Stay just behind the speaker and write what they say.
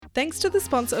Thanks to the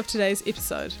sponsor of today's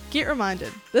episode. Get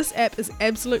reminded, this app is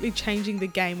absolutely changing the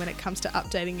game when it comes to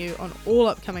updating you on all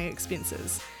upcoming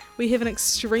expenses. We have an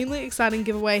extremely exciting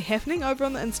giveaway happening over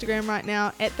on the Instagram right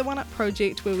now at the One Up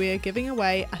Project, where we are giving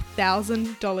away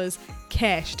 $1,000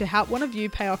 cash to help one of you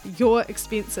pay off your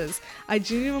expenses. I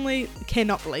genuinely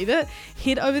cannot believe it.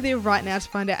 Head over there right now to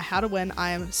find out how to win.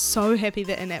 I am so happy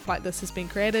that an app like this has been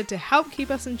created to help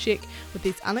keep us in check with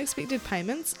these unexpected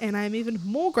payments, and I am even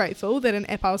more grateful that an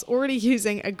app I was already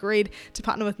using agreed to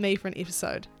partner with me for an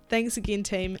episode. Thanks again,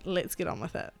 team. Let's get on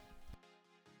with it.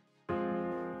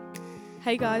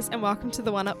 Hey guys, and welcome to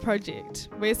the One Up Project.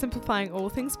 We're simplifying all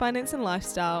things finance and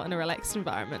lifestyle in a relaxed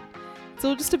environment. It's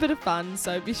all just a bit of fun,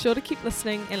 so be sure to keep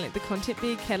listening and let the content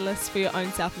be a catalyst for your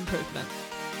own self-improvement.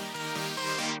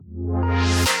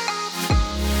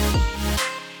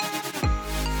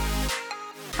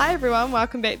 Hi everyone,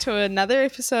 welcome back to another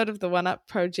episode of the One Up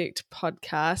Project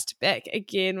podcast. Back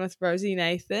again with Rosie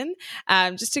Nathan.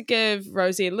 Just to give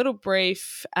Rosie a little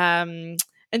brief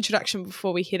introduction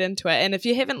before we head into it, and if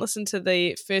you haven't listened to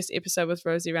the first episode with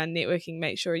Rosie around networking,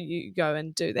 make sure you go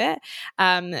and do that.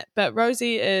 But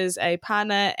Rosie is a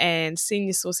partner and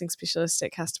senior sourcing specialist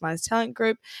at Customized Talent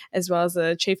Group, as well as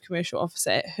a chief commercial officer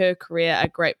at Her Career, a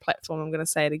great platform, I'm going to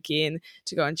say it again,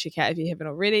 to go and check out if you haven't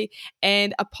already,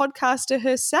 and a podcaster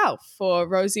herself for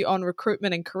Rosie on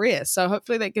recruitment and career. So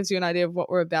hopefully that gives you an idea of what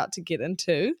we're about to get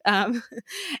into.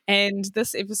 And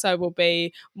this episode will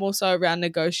be more so around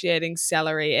negotiating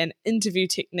salary and interview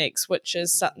techniques, which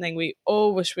is something we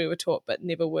all wish we were taught but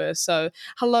never were. So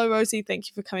hello Rosie, thank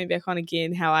you for coming back on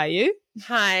again. How are you?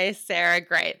 Hi Sarah,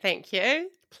 great, thank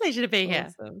you. Pleasure to be here.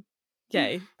 Awesome.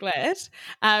 Okay, glad.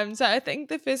 So I think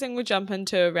the first thing we'll jump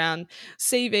into around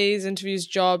CVs, interviews,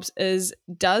 jobs is,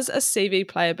 does a CV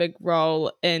play a big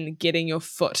role in getting your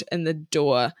foot in the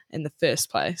door in the first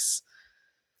place?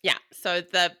 Yeah, so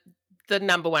the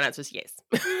number one answer is yes.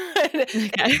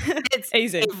 Okay. It's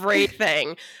easy.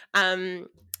 Everything.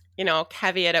 I'll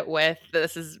caveat it with,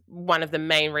 this is one of the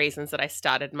main reasons that I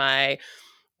started my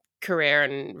career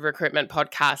and recruitment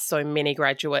podcast. So many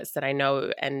graduates that I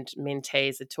know and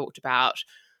mentees have talked about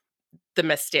the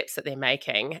missteps that they're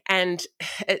making, and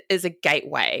it is a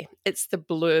gateway. It's the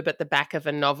blurb at the back of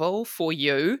a novel for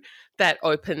you that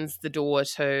opens the door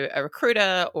to a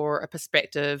recruiter or a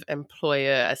prospective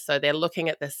employer. So they're looking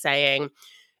at this saying,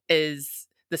 is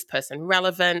this person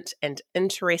relevant and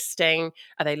interesting?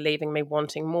 Are they leaving me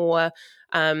wanting more?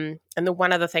 And the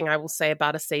one other thing I will say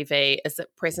about a CV is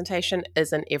that presentation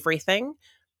isn't everything,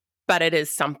 but it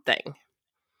is something.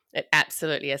 It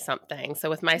absolutely is something. So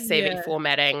with my CV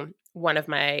formatting, one of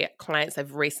my clients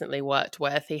I've recently worked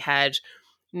with, he had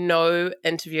no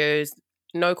interviews,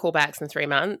 no callbacks in 3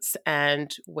 months.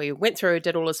 And we went through,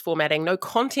 did all his formatting, no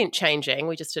content changing.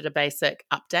 We just did a basic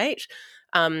update.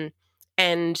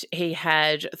 And he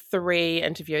had 3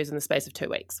 interviews in the space of 2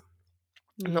 weeks.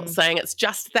 I'm not saying it's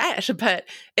just that, but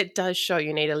it does show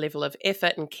you need a level of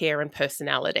effort and care and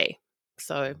personality.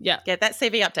 So get that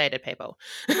CV updated, people.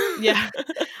 Yeah,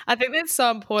 I think that's so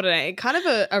important. And kind of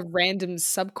a random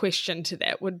sub-question to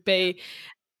that would be,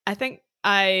 I think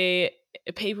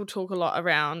people talk a lot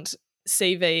around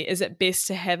CV. Is it best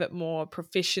to have it more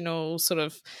professional, sort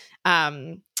of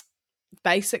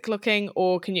basic looking,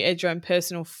 or can you add your own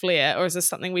personal flair, or is this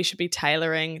something we should be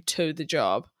tailoring to the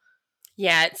job?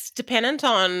 Yeah, it's dependent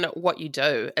on what you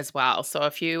do as well. So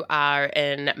if you are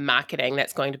in marketing,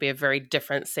 that's going to be a very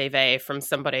different CV from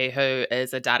somebody who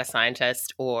is a data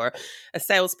scientist or a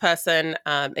salesperson.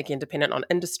 Again, dependent on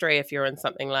industry. If you're in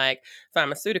something like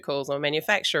pharmaceuticals or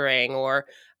manufacturing or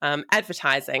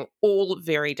advertising, all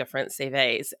very different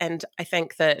CVs. And I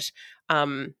think that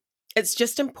it's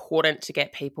just important to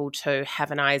get people to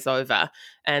have an eyes over.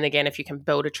 And again, if you can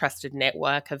build a trusted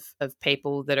network of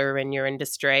people that are in your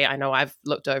industry. I know I've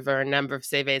looked over a number of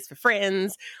CVs for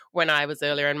friends when I was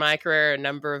earlier in my career. A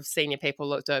number of senior people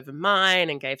looked over mine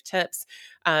and gave tips.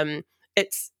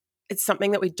 It's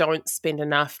something that we don't spend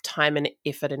enough time and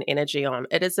effort and energy on.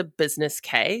 It is a business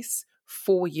case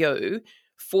for you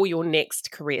for your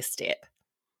next career step.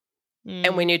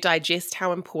 And when you digest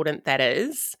how important that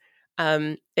is,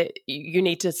 you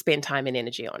need to spend time and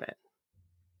energy on it.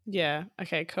 Yeah.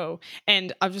 Okay, cool.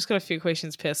 And I've just got a few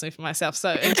questions personally for myself.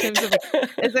 So in terms of,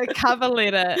 is a cover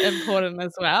letter important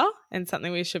as well and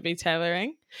something we should be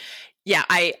tailoring? Yeah,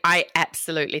 I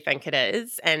absolutely think it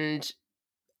is. And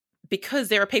because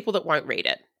there are people that won't read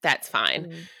it, that's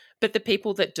fine. But the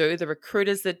people that do, the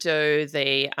recruiters that do,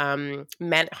 the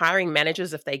hiring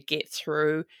managers, if they get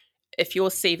through if your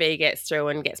CV gets through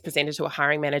and gets presented to a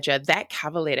hiring manager, that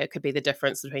cover letter could be the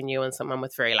difference between you and someone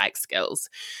with very light skills.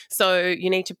 So you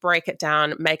need to break it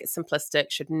down, make it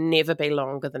simplistic, should never be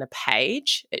longer than a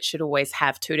page. It should always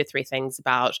have 2 to 3 things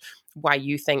about why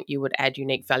you think you would add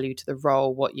unique value to the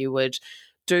role, what you would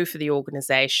do for the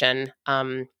organization,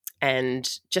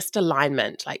 and just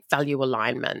alignment, like value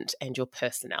alignment, and your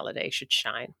personality should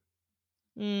shine.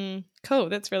 Cool.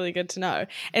 That's really good to know.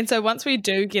 And so once we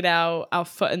do get our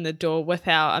foot in the door with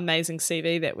our amazing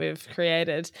CV that we've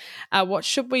created, what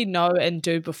should we know and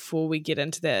do before we get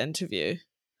into that interview?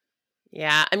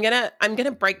 Yeah, I'm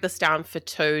gonna break this down for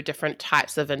 2 different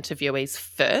types of interviewees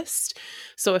first.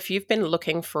 So if you've been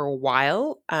looking for a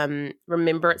while,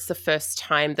 remember it's the first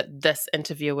time that this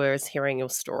interviewer is hearing your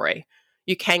story.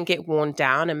 You can get worn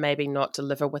down and maybe not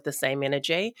deliver with the same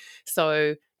energy.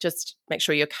 So just make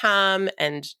sure you're calm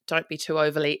and don't be too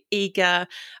overly eager,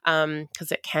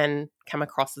 because it can come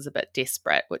across as a bit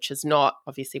desperate, which is not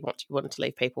obviously what you want to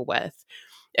leave people with.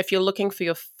 If you're looking for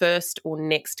your first or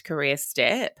next career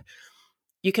step,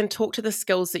 you can talk to the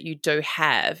skills that you do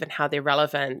have and how they're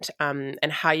relevant, and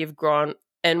how you've grown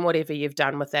in whatever you've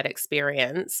done with that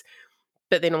experience.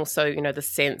 But then also, the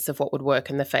sense of what would work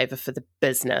in the favor for the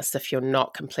business if you're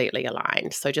not completely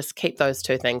aligned. So just keep those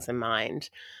 2 things in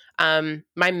mind.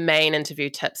 My main interview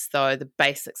tips, though, the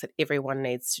basics that everyone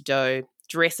needs to do: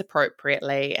 dress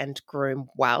appropriately and groom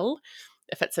well.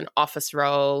 If it's an office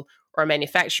role or a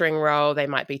manufacturing role, they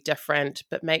might be different,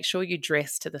 but make sure you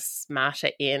dress to the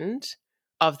smarter end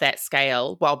of that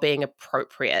scale while being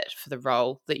appropriate for the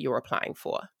role that you're applying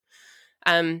for.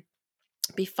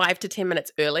 Be 5 to 10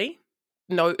 minutes early,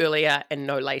 no earlier and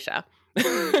no later.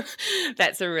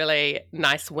 That's a really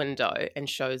nice window and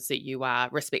shows that you are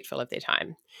respectful of their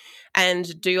time.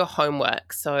 And do your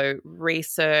homework. So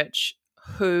research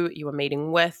who you are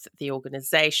meeting with, the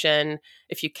organization,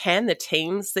 if you can, the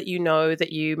teams that you know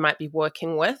that you might be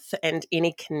working with, and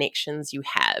any connections you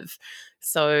have.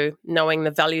 So knowing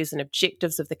the values and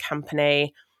objectives of the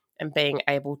company and being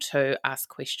able to ask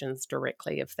questions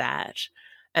directly of that.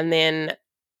 And then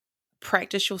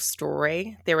practice your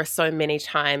story. There are so many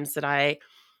times that I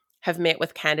have met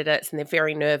with candidates and they're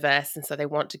very nervous, and so they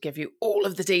want to give you all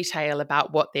of the detail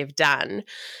about what they've done.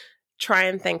 Try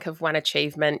and think of one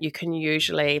achievement. You can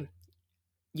usually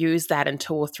use that in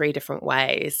 2 or 3 different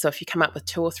ways. So if you come up with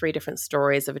 2 or 3 different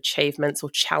stories of achievements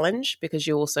or challenge, because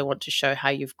you also want to show how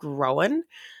you've grown,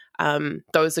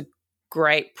 those are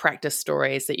great practice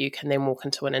stories that you can then walk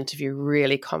into an interview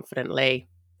really confidently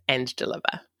and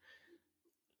deliver.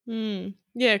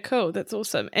 Yeah, cool. That's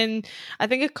awesome. And I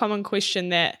think a common question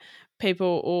that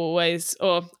people always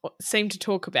or seem to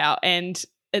talk about, and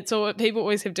it's all people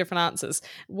always have different answers.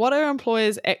 What are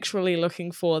employers actually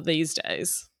looking for these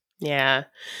days? Yeah.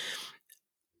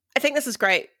 I think this is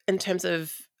great in terms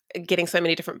of getting so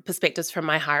many different perspectives from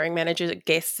my hiring manager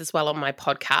guests as well on my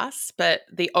podcast. But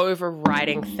the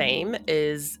overriding theme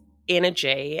is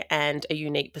energy and a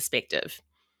unique perspective.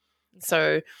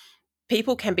 So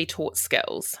people can be taught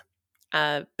skills,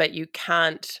 but you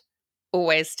can't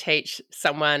always teach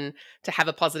someone to have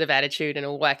a positive attitude in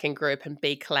a working group and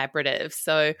be collaborative.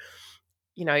 So,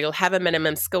 you'll have a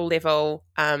minimum skill level,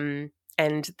 and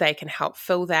they can help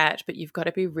fill that, but you've got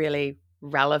to be really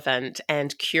relevant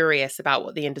and curious about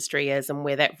what the industry is and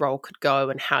where that role could go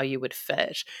and how you would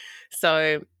fit.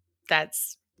 So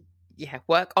that's,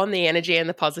 work on the energy and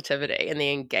the positivity and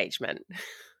the engagement.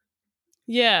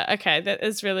 Yeah, okay. That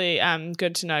is really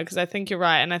good to know, because I think you're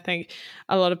right. And I think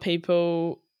a lot of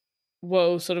people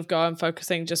will sort of go on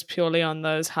focusing just purely on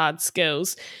those hard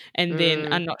skills, and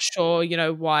then are not sure,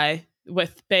 why,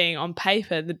 with being on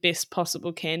paper the best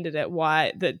possible candidate,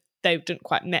 why that they didn't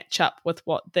quite match up with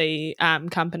what the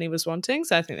company was wanting.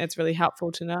 So I think that's really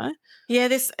helpful to know. Yeah,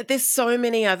 there's so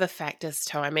many other factors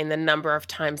too. I mean, the number of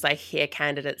times I hear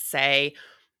candidates say,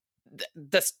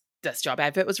 this job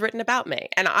advert was written about me.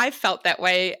 And I felt that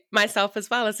way myself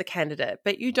as well as a candidate.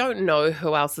 But you don't know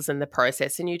who else is in the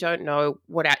process, and you don't know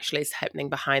what actually is happening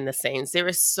behind the scenes. There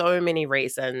are so many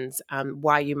reasons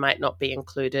why you might not be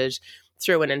included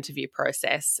through an interview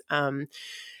process. And,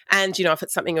 if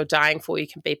it's something you're dying for, you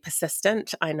can be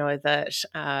persistent. I know that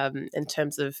in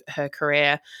terms of her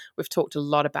career, we've talked a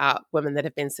lot about women that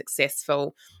have been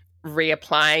successful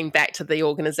reapplying back to the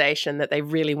organization that they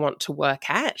really want to work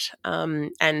at.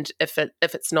 And if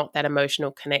it's not that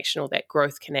emotional connection or that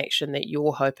growth connection that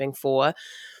you're hoping for,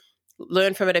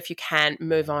 learn from it if you can,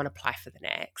 move on, apply for the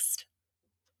next.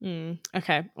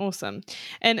 Okay, awesome.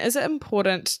 And is it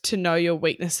important to know your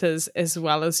weaknesses as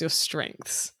well as your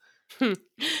strengths?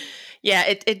 Yeah,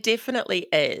 it definitely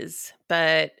is.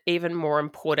 But even more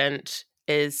important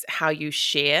is how you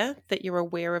share that you're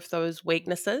aware of those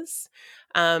weaknesses,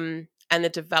 and the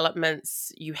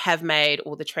developments you have made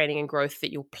or the training and growth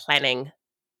that you're planning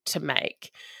to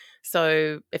make.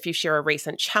 So if you share a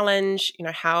recent challenge,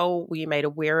 how were you made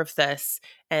aware of this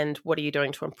and what are you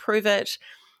doing to improve it?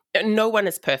 No one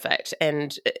is perfect,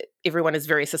 and everyone is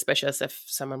very suspicious if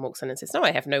someone walks in and says, no,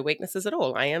 I have no weaknesses at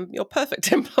all. I am your perfect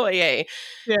employee.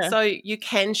 Yeah. So you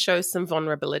can show some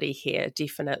vulnerability here,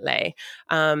 definitely.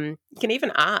 You can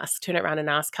even turn it around and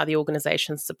ask how the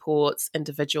organization supports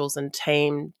individuals and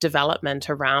team development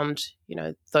around,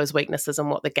 those weaknesses and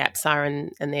what the gaps are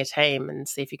in their team, and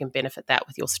see if you can benefit that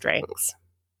with your strengths.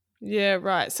 Yeah,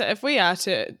 right. So if we are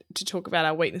to talk about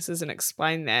our weaknesses and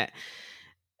explain that,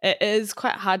 it is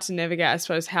quite hard to navigate, I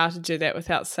suppose, how to do that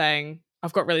without saying,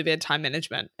 I've got really bad time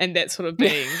management, and that sort of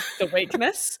being the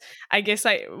weakness. I guess,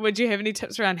 would you have any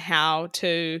tips around how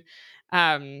to,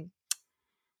 I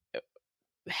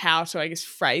guess,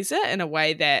 phrase it in a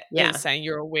way that Yeah. is saying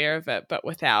you're aware of it, but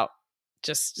without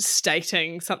just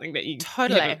stating something that you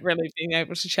Totally. haven't really been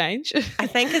able to change? I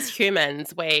think as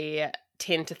humans, we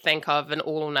tend to think of an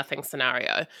all or nothing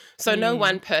scenario. So no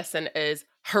one person is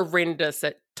horrendous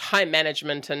at time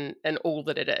management and all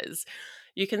that it is.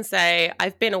 You can say,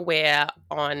 I've been aware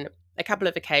on a couple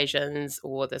of occasions,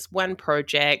 or this one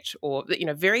project, or,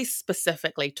 very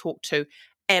specifically talk to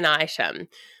an item.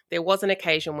 There was an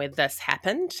occasion where this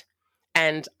happened,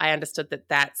 and I understood that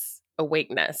that's a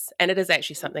weakness. And it is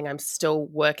actually something I'm still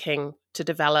working to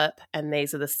develop. And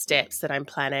these are the steps that I'm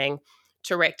planning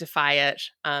to rectify it.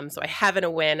 So I have an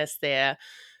awareness there.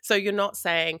 So you're not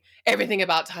saying everything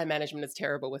about time management is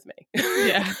terrible with me.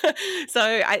 Yeah.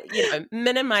 So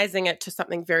minimizing it to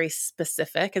something very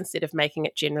specific instead of making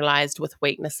it generalized with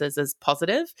weaknesses is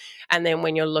positive. And then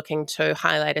when you're looking to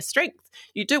highlight a strength,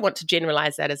 you do want to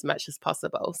generalize that as much as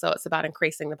possible. So it's about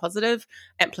increasing the positive,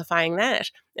 amplifying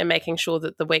that, and making sure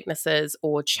that the weaknesses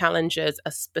or challenges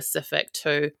are specific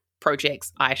to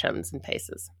projects, items, and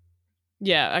pieces.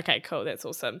 Yeah, okay, cool. That's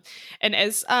awesome. And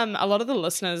as a lot of the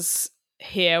listeners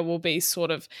here will be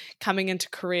sort of coming into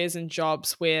careers and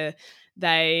jobs where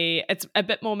it's a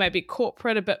bit more maybe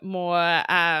corporate, a bit more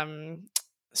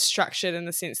structured in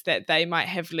the sense that they might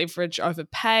have leverage over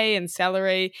pay and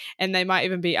salary, and they might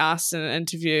even be asked in an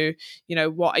interview,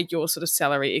 what are your sort of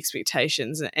salary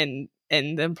expectations, and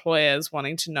the employers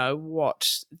wanting to know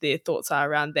what their thoughts are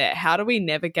around that. How do we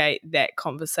navigate that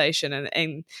conversation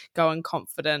and go in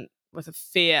confident with a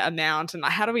fair amount, and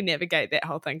how do we navigate that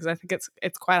whole thing? Because I think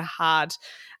it's quite a hard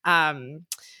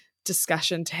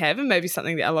discussion to have, and maybe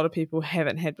something that a lot of people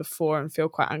haven't had before and feel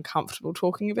quite uncomfortable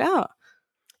talking about.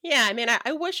 Yeah, I mean,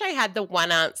 I wish I had the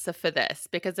one answer for this,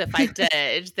 because if I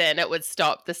did, then it would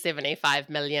stop the 75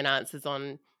 million answers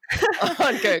on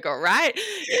Google, right?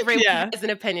 Everyone has an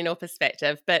opinion or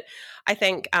perspective. But I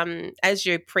think as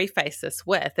you preface this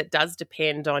with, it does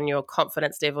depend on your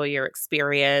confidence level, your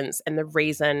experience, and the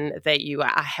reason that you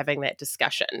are having that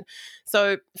discussion.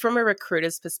 So from a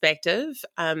recruiter's perspective,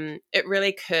 it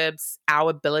really curbs our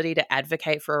ability to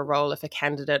advocate for a role if a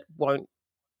candidate won't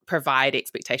provide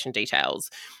expectation details.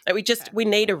 We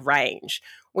need a range.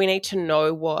 We need to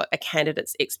know what a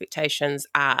candidate's expectations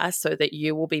are so that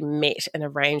you will be met in a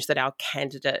range that our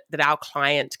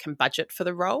client can budget for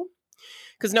the role.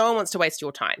 Because no one wants to waste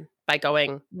your time by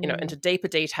going, into deeper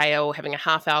detail, having a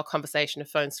half-hour conversation, a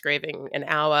phone screaming, an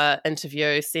hour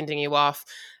interview, sending you off,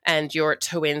 and you're at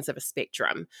two ends of a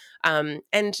spectrum.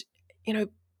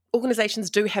 Organizations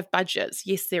do have budgets.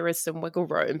 Yes, there is some wiggle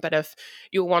room, but if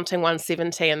you're wanting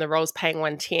 170 and the role's paying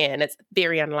 110, it's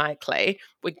very unlikely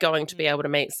we're going to be able to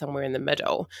meet somewhere in the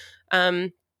middle.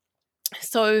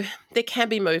 So there can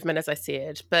be movement, as I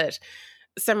said, but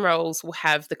some roles will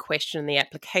have the question in the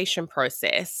application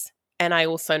process. And I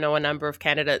also know a number of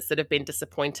candidates that have been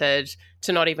disappointed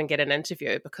to not even get an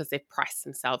interview because they've priced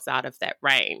themselves out of that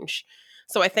range.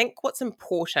 So I think what's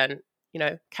important,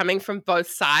 coming from both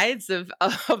sides of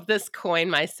this coin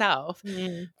myself,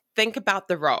 think about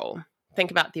the role,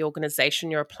 think about the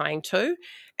organization you're applying to,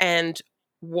 and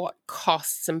what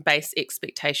costs and base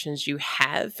expectations you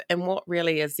have, and what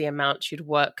really is the amount you'd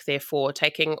work there for,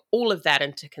 taking all of that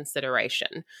into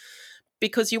consideration.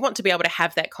 Because you want to be able to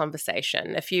have that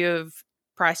conversation. If you've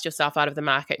priced yourself out of the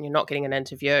market and you're not getting an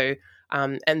interview,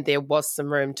 and there was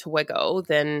some room to wiggle,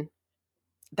 then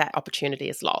that opportunity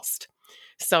is lost.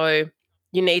 So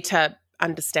you need to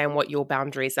understand what your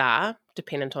boundaries are,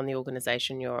 dependent on the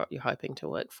organization you're hoping to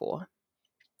work for.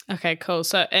 Okay, cool.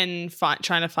 So in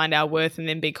trying to find our worth and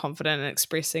then be confident in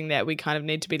expressing that, we kind of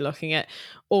need to be looking at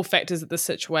all factors of the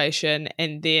situation,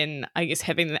 and then I guess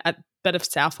having a bit of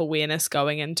self-awareness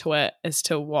going into it as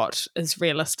to what is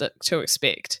realistic to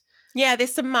expect. Yeah,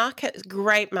 there's some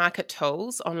great market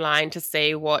tools online to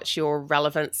see what your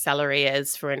relevant salary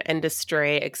is for an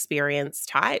industry experience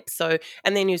type. So,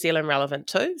 and they're New Zealand relevant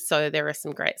too. So there are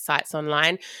some great sites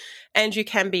online, and you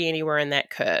can be anywhere in that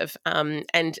curve.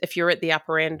 And if you're at the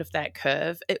upper end of that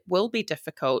curve, it will be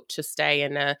difficult to stay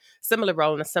in a similar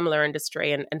role in a similar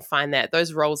industry and find that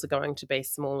those roles are going to be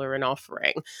smaller in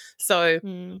offering. So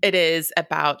Mm. it is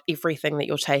about everything that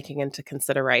you're taking into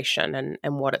consideration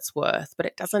and what it's worth, but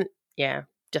it doesn't,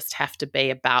 just have to be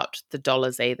about the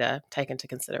dollars either. Take into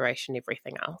consideration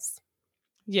everything else.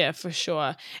 Yeah, for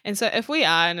sure. And so if we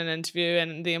are in an interview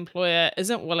and the employer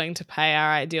isn't willing to pay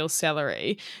our ideal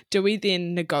salary, do we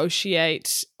then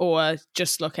negotiate or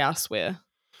just look elsewhere?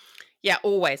 Yeah,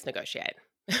 always negotiate.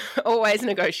 Always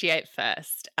negotiate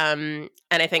first. And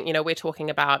I think, we're talking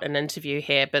about an interview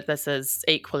here, but this is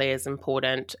equally as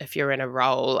important if you're in a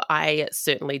role. I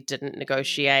certainly didn't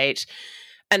negotiate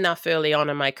enough early on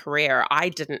in my career. I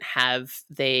didn't have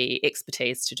the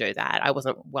expertise to do that. I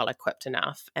wasn't well equipped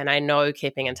enough. And I know,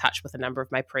 keeping in touch with a number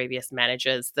of my previous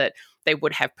managers, that they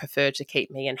would have preferred to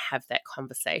keep me and have that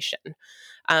conversation.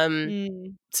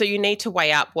 Mm. So you need to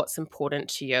weigh up what's important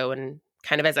to you. And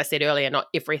kind of, as I said earlier, not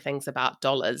everything's about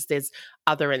dollars. There's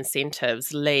other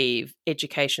incentives, leave,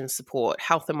 education support,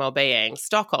 health and well-being,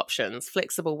 stock options,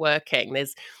 flexible working.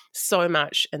 There's so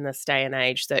much in this day and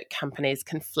age that companies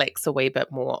can flex a wee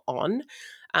bit more on.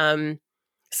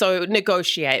 So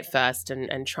negotiate first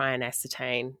and try and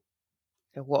ascertain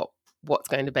what's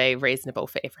going to be reasonable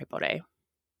for everybody.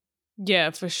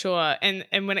 Yeah, for sure.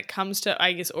 And when it comes to,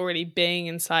 I guess, already being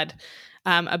inside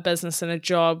a business and a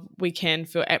job, we can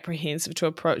feel apprehensive to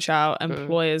approach our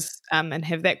employers and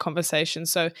have that conversation.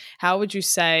 So how would you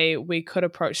say we could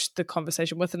approach the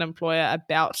conversation with an employer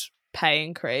about pay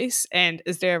increase? And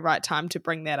is there a right time to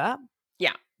bring that up?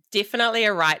 Yeah, definitely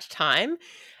a right time.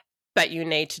 But you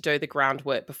need to do the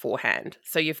groundwork beforehand.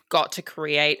 So you've got to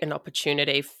create an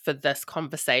opportunity for this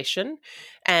conversation,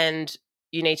 and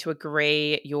you need to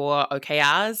agree your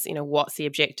OKRs, what's the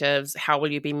objectives, how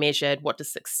will you be measured, what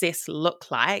does success look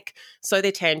like, so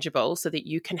they're tangible, so that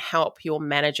you can help your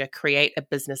manager create a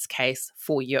business case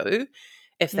for you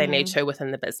if they need Mm. to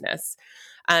within the business.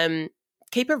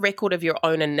 Keep a record of your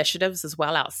own initiatives as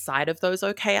well outside of those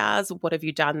OKRs. What have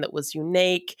you done that was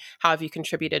unique? How have you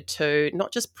contributed to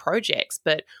not just projects,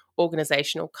 but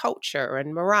organizational culture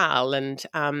and morale? And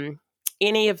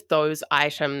any of those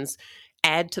items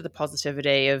add to the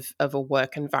positivity of a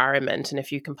work environment. And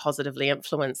if you can positively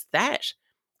influence that,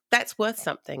 that's worth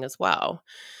something as well.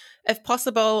 If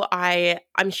possible,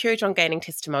 I'm huge on gaining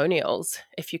testimonials,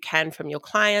 if you can, from your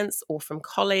clients or from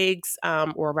colleagues,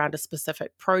 or around a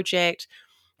specific project.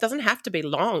 It doesn't have to be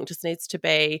long, just needs to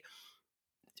be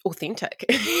authentic.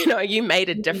 You made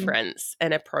a Mm. difference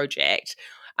in a project.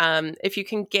 If you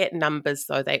can get numbers,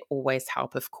 though, they always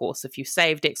help, of course. If you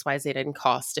saved XYZ in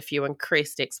cost, if you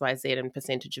increased XYZ in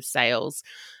percentage of sales,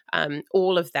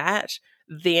 all of that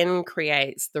then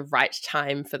creates the right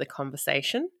time for the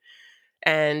conversation.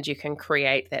 And you can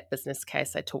create that business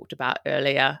case I talked about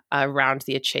earlier around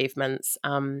the achievements,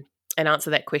 and answer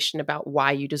that question about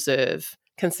why you deserve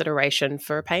consideration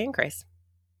for a pay increase.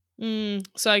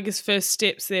 So I guess first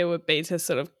steps there would be to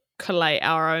sort of collate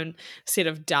our own set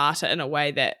of data in a way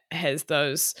that has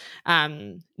those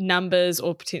numbers,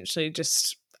 or potentially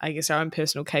just, I guess, our own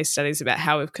personal case studies about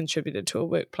how we've contributed to a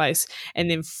workplace. And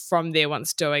then from there,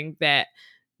 once doing that,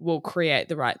 we'll create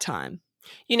the right time.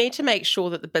 You need to make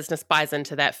sure that the business buys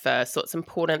into that first. So it's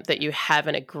important that you have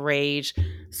an agreed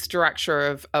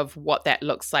structure of what that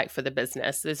looks like for the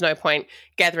business. There's no point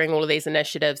gathering all of these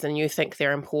initiatives and you think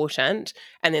they're important,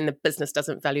 and then the business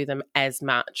doesn't value them as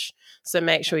much. So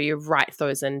make sure you write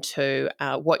those into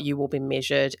what you will be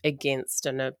measured against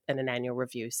in an annual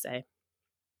review, say.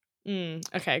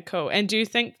 Okay, cool. And do you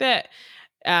think that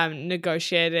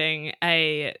negotiating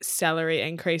a salary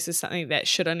increase is something that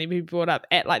should only be brought up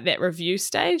at like that review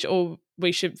stage, or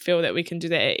we should feel that we can do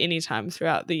that at any time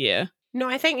throughout the year? No,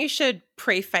 I think you should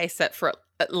preface it for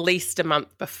at least a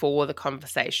month before the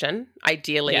conversation, Yeah.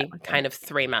 ideally Okay. kind of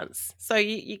 3 months. So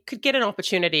you could get an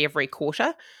opportunity every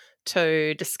quarter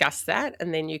to discuss that,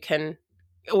 and then you can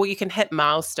hit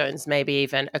milestones maybe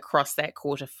even across that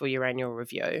quarter for your annual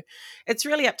review. It's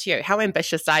really up to you. How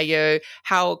ambitious are you?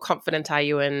 How confident are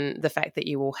you in the fact that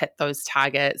you will hit those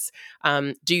targets?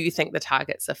 Do you think the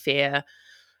targets are fair?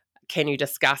 Can you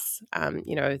discuss,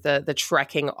 the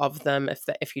tracking of them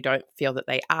if you don't feel that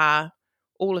they are?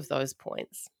 All of those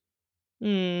points.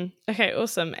 Okay,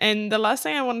 awesome. And the last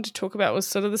thing I wanted to talk about was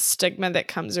sort of the stigma that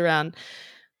comes around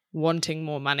wanting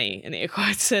more money in air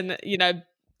quotes, and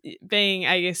being,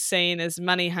 I guess, seen as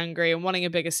money hungry and wanting a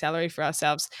bigger salary for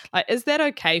ourselves, like, is that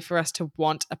okay for us to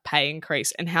want a pay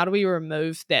increase? And how do we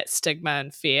remove that stigma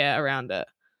and fear around it?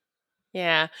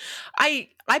 Yeah.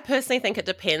 I personally think it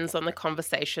depends on the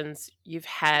conversations you've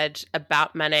had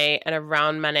about money and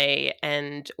around money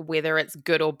and whether it's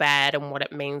good or bad and what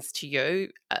it means to you.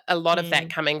 A lot of that Mm.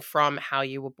 coming from how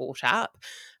you were brought up.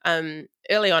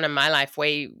 Early on in my life,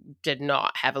 we did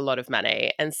not have a lot of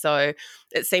money. And so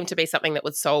it seemed to be something that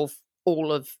would solve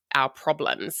all of our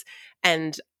problems.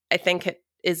 And I think it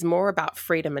is more about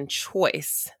freedom and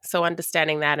choice. So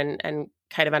understanding that and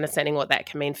kind of understanding what that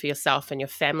can mean for yourself and your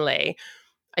family,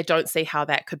 I don't see how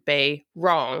that could be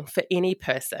wrong for any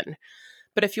person.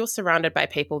 But if you're surrounded by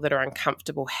people that are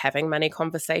uncomfortable having money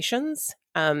conversations,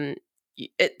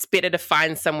 it's better to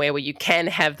find somewhere where you can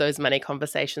have those money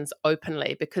conversations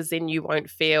openly, because then you won't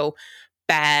feel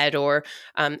bad or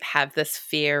have this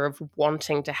fear of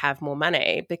wanting to have more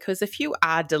money. Because if you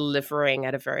are delivering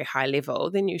at a very high level,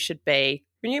 then you should be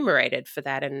remunerated for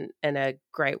that in a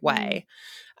great way.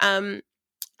 Um,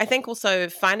 I think also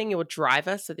finding your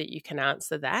driver so that you can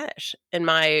answer that. In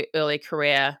my early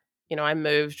career, I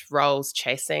moved roles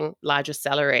chasing larger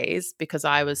salaries because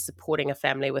I was supporting a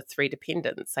family with 3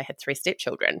 dependents. I had 3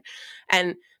 stepchildren.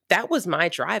 And that was my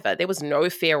driver. There was no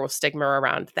fear or stigma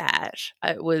around that.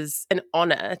 It was an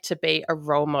honor to be a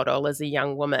role model as a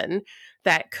young woman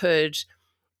that could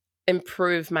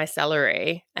improve my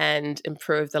salary and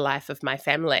improve the life of my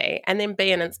family, and then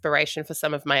be an inspiration for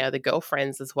some of my other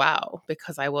girlfriends as well,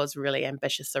 because I was really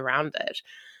ambitious around it.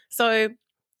 So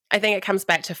I think it comes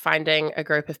back to finding a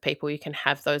group of people you can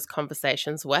have those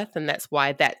conversations with, and that's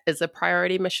why that is a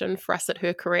priority mission for us at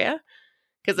Her Career.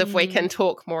 Because if we can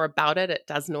talk more about it, it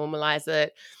does normalize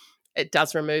it. It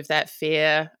does remove that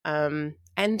fear.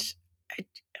 And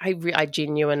I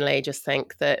genuinely just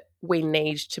think that we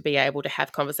need to be able to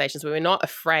have conversations where we're not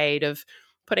afraid of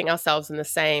putting ourselves in the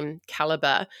same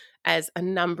caliber as a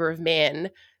number of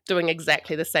men doing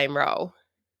exactly the same role.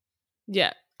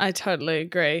 Yeah, I totally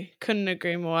agree. Couldn't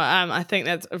agree more. I think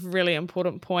that's a really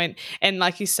important point. And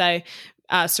like you say,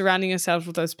 surrounding yourself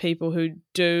with those people who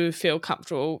do feel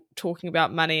comfortable talking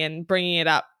about money and bringing it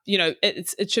up.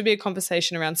 It should be a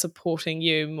conversation around supporting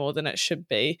you more than it should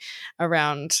be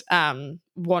around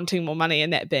wanting more money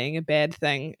and that being a bad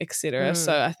thing, etc.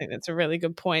 So I think that's a really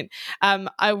good point.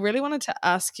 I really wanted to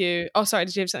ask you. Oh, sorry.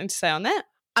 Did you have something to say on that?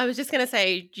 I was just going to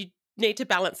say you need to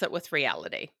balance it with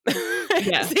reality.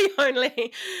 Yeah. It's the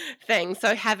only thing.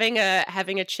 So having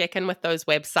a check-in with those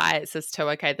websites as to,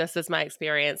 okay, this is my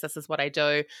experience, this is what I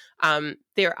do.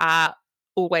 There are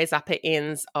always upper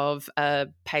ends of a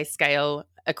pay scale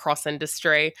across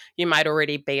industry. You might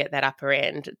already be at that upper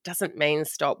end. It doesn't mean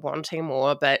stop wanting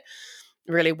more, but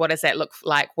really, what does that look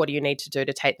like? What do you need to do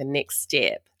to take the next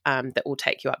step that will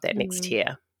take you up that next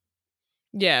tier?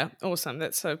 Yeah, awesome.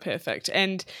 That's so perfect.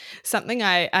 And something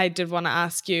I did want to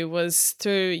ask you was,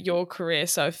 through your career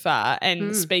so far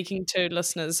and speaking to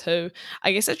listeners who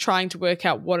I guess are trying to work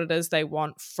out what it is they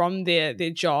want from their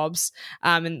jobs,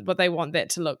 and what they want that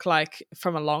to look like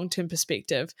from a long-term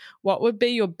perspective, what would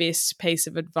be your best piece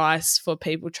of advice for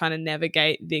people trying to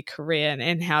navigate their career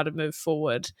and how to move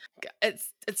forward? It's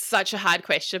such a hard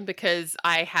question because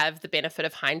I have the benefit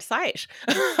of hindsight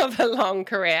of a long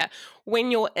career. When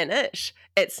you're in it,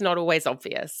 it's not always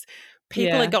obvious.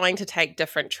 People are going to take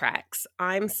different tracks.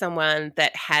 I'm someone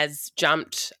that has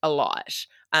jumped a lot.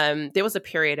 There was a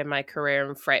period in my career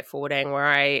in freight forwarding where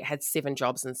I had 7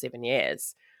 jobs in 7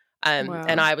 years. Wow.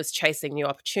 And I was chasing new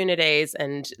opportunities,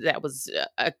 and that was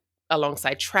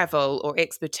alongside travel or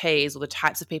expertise or the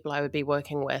types of people I would be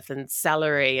working with and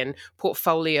salary and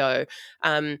portfolio.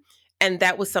 And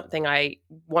that was something I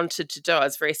wanted to do. I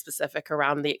was very specific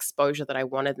around the exposure that I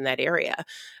wanted in that area.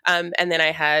 And then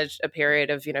I had a period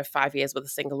of, 5 years with a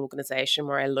single organization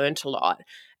where I learned a lot.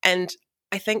 And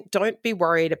I think don't be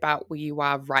worried about where you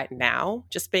are right now.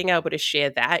 Just being able to share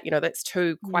that, that's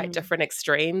 2 quite different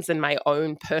extremes in my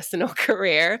own personal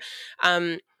career.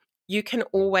 You can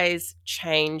always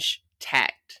change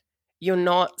tact. You're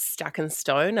not stuck in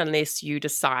stone unless you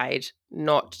decide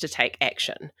not to take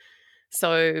action.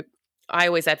 So I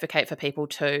always advocate for people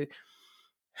to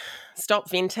stop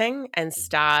venting and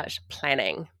start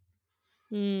planning.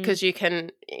 Because you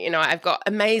can, I've got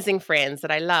amazing friends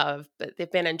that I love, but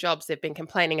they've been in jobs they've been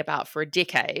complaining about for a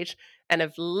decade and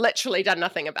have literally done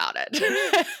nothing about it.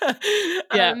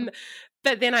 Yeah.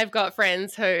 But then I've got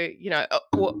friends who,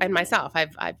 and myself,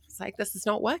 I've like, this is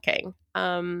not working.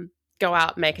 Go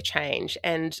out, make a change.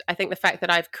 And I think the fact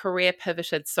that I've career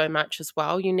pivoted so much as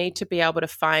well, you need to be able to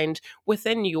find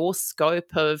within your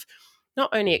scope of not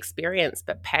only experience,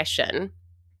 but passion,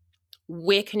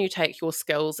 where can you take your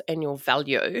skills and your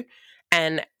value,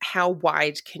 and how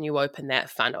wide can you open that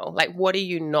funnel? Like, what are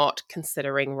you not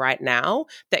considering right now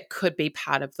that could be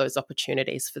part of those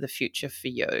opportunities for the future for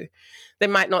you? They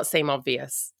might not seem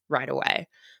obvious right away,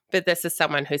 but this is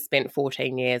someone who spent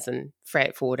 14 years in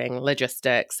freight forwarding,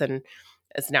 logistics, and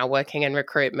is now working in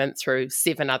recruitment through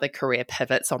 7 other career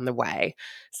pivots on the way.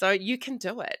 So you can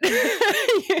do it.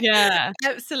 Yeah.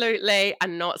 Absolutely are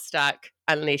not stuck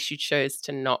unless you choose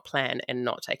to not plan and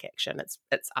not take action.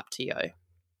 It's up to you.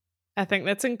 I think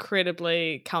that's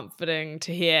incredibly comforting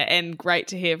to hear, and great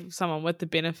to hear from someone with the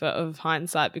benefit of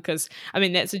hindsight, because I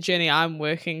mean, that's a journey I'm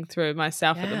working through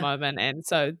myself at the moment. And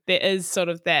so there is sort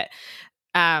of that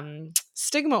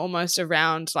stigma almost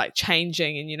around like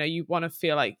changing, and you want to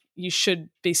feel like you should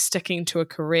be sticking to a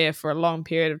career for a long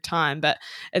period of time. But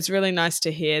it's really nice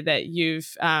to hear that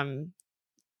you've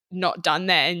not done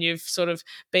that, and you've sort of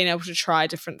been able to try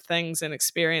different things and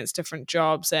experience different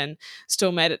jobs and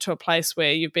still made it to a place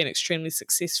where you've been extremely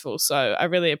successful. So I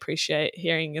really appreciate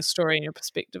hearing your story and your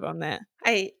perspective on that.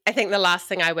 I think the last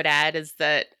thing I would add is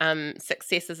that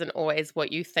success isn't always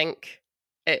what you think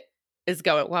it is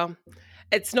going. Well,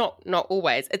 it's not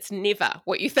always. It's never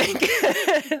what you think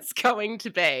it's going to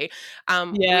be.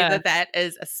 Whether that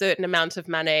is a certain amount of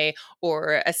money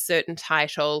or a certain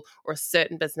title or a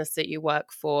certain business that you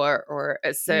work for or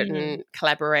a certain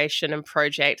collaboration and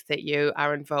project that you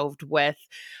are involved with.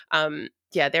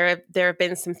 There have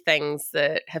been some things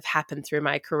that have happened through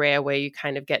my career where you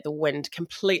kind of get the wind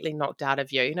completely knocked out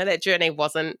of you. That journey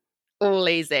wasn't all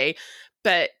easy,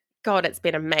 but God, it's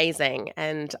been amazing.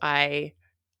 And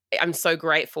I'm so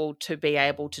grateful to be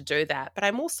able to do that. But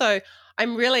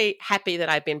I'm really happy that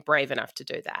I've been brave enough to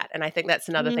do that. And I think that's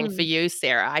another thing for you,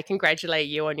 Sarah. I congratulate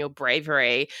you on your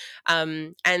bravery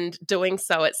and doing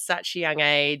so at such a young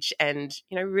age, and,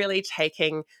 really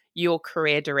taking your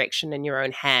career direction in your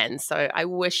own hands. So I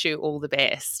wish you all the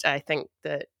best. I think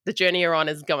that the journey you're on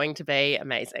is going to be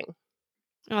amazing.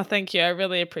 Oh, thank you. I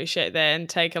really appreciate that, and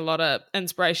take a lot of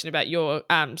inspiration about your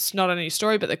not only your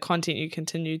story but the content you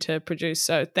continue to produce.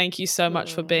 So thank you so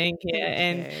much for being here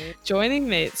and joining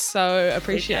me. It's so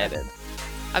appreciated.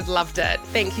 I've loved it.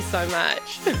 Thank you so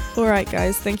much. All right,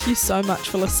 guys. Thank you so much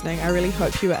for listening. I really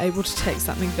hope you were able to take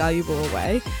something valuable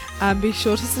away. Be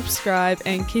sure to subscribe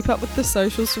and keep up with the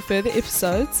socials for further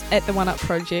episodes at The One Up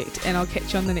Project, and I'll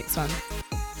catch you on the next one.